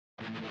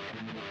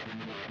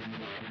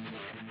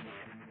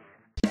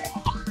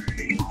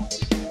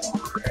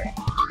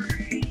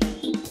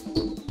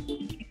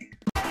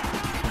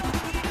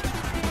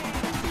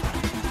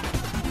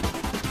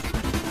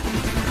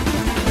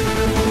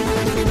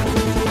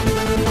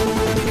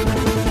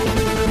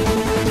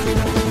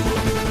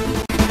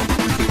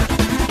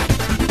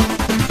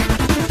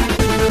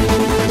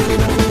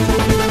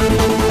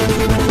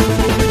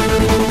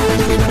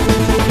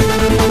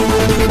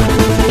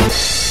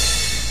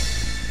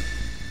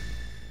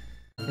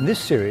In this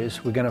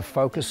series, we're going to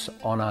focus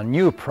on our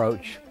new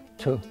approach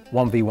to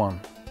 1v1,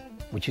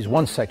 which is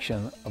one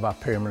section of our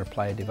pyramid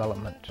player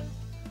development.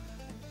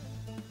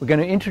 We're going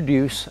to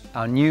introduce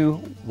our new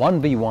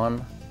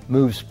 1v1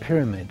 moves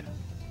pyramid.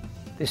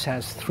 This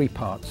has three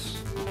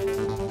parts.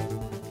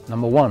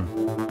 Number one,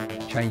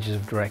 changes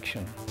of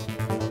direction.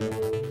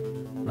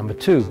 Number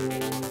two,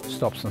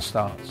 stops and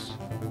starts.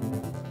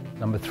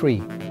 Number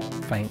three,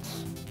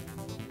 feints.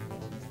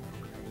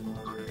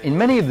 In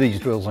many of these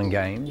drills and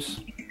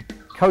games,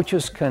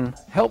 coaches can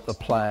help the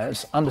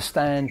players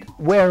understand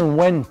where and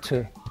when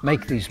to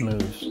make these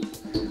moves.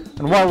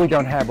 And while we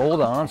don't have all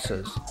the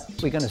answers,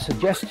 we're going to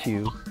suggest to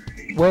you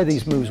where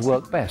these moves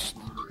work best,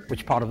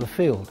 which part of the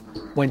field,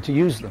 when to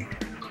use them.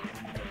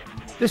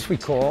 This we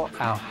call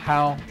our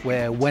how,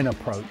 where, when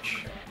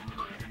approach.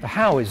 The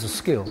how is the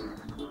skill.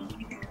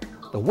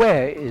 The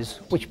where is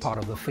which part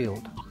of the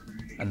field.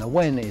 And the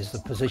when is the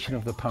position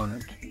of the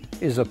opponent.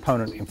 Is the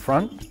opponent in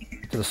front,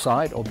 to the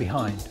side, or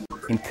behind?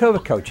 In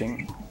Coerver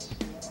coaching,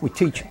 we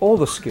teach all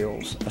the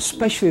skills,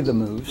 especially the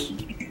moves,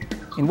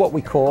 in what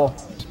we call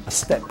a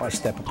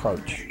step-by-step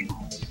approach.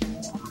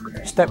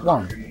 Step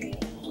one,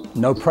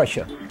 no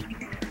pressure.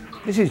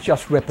 This is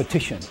just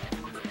repetition,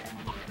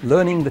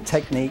 learning the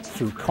technique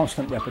through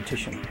constant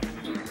repetition.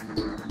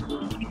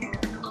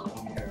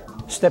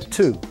 Step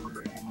two,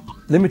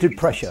 limited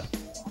pressure.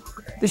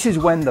 This is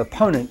when the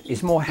opponent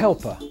is more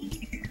helper,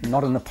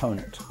 not an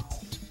opponent.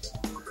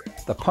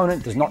 The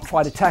opponent does not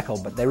try to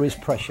tackle, but there is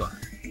pressure.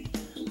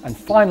 And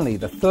finally,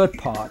 the third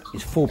part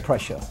is full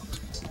pressure,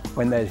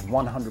 when there's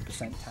 100%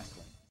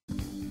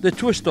 tackling. The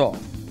twist-off,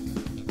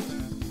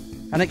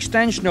 an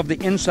extension of the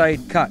inside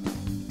cut.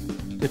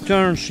 The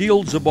turn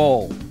shields the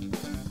ball.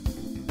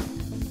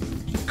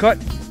 Cut,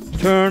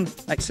 turn,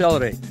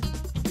 accelerate.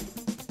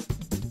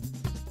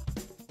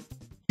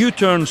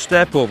 U-turn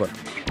step over,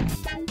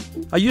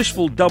 a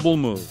useful double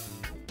move.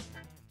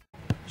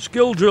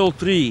 Skill drill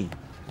 3,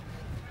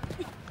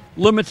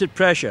 limited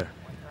pressure.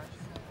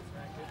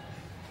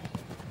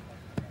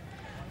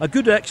 A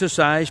good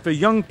exercise for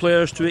young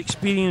players to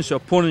experience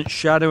opponents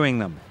shadowing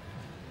them.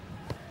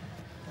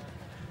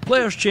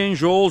 Players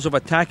change roles of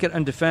attacker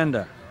and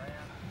defender.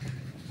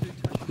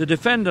 The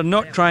defender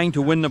not trying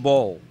to win the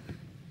ball.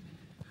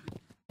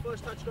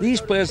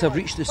 These players have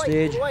reached the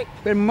stage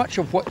where much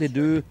of what they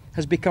do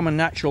has become a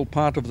natural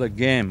part of their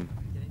game.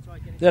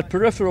 Their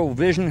peripheral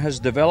vision has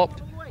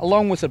developed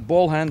along with their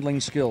ball handling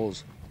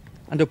skills,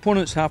 and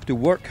opponents have to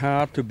work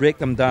hard to break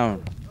them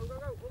down.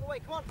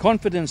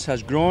 Confidence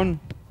has grown,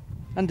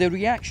 and their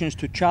reactions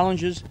to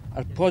challenges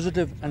are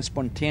positive and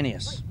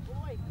spontaneous.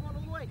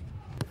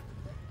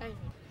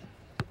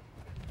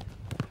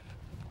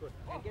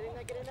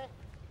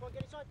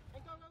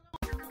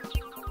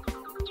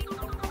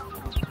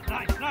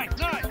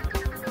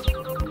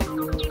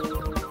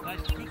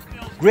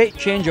 Great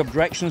change of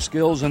direction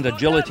skills and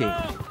agility.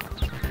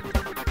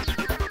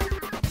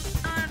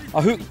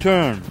 A hook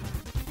turn.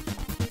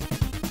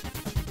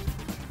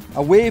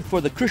 A wave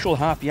for the crucial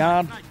half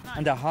yard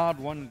and a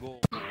hard-won goal.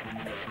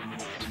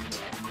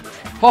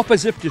 Hop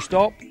as if to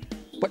stop,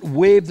 but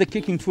wave the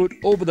kicking foot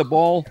over the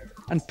ball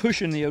and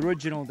push in the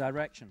original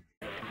direction.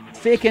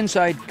 Fake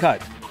inside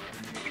cut.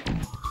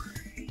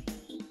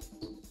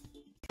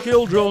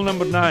 Skill drill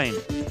number 9.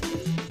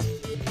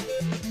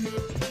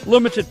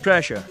 Limited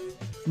pressure,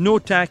 no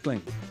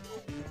tackling.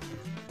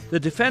 The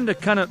defender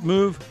cannot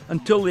move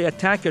until the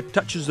attacker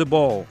touches the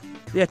ball.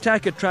 The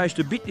attacker tries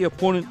to beat the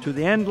opponent to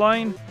the end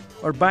line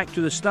or back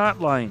to the start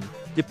line,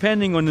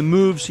 depending on the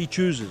moves he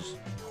chooses.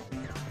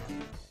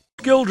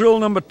 Skill drill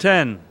number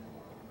 10.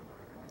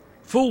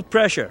 Full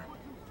pressure.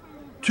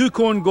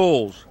 2-cone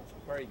goals.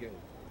 Very good.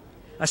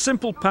 A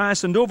simple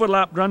pass and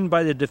overlap run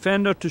by the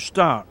defender to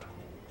start.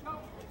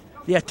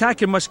 The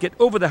attacker must get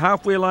over the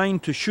halfway line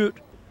to shoot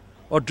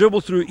or dribble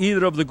through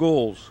either of the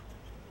goals.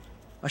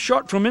 A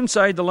shot from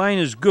inside the line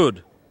is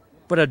good,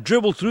 but a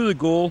dribble through the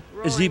goal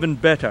is even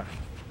better.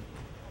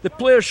 The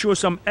players show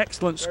some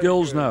excellent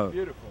skills now,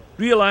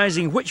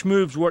 realizing which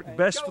moves work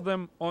best for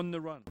them on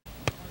the run.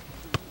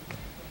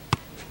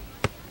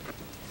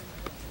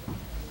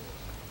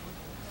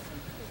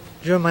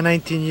 During my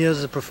 19 years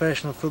as a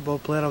professional football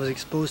player, I was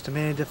exposed to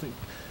many different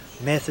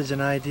methods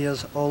and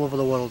ideas all over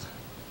the world.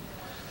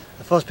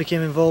 I first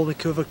became involved with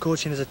Coerver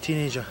coaching as a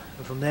teenager,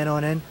 and from then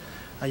on in,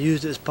 I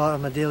used it as part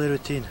of my daily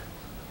routine.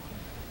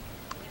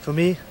 For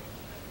me,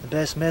 the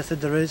best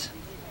method there is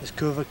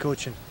Coerver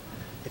coaching.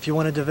 If you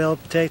want to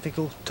develop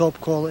technical,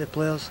 top quality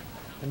players,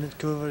 then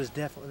Coerver is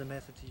definitely the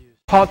method to use.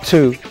 Part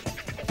 2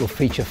 will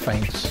feature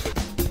feints.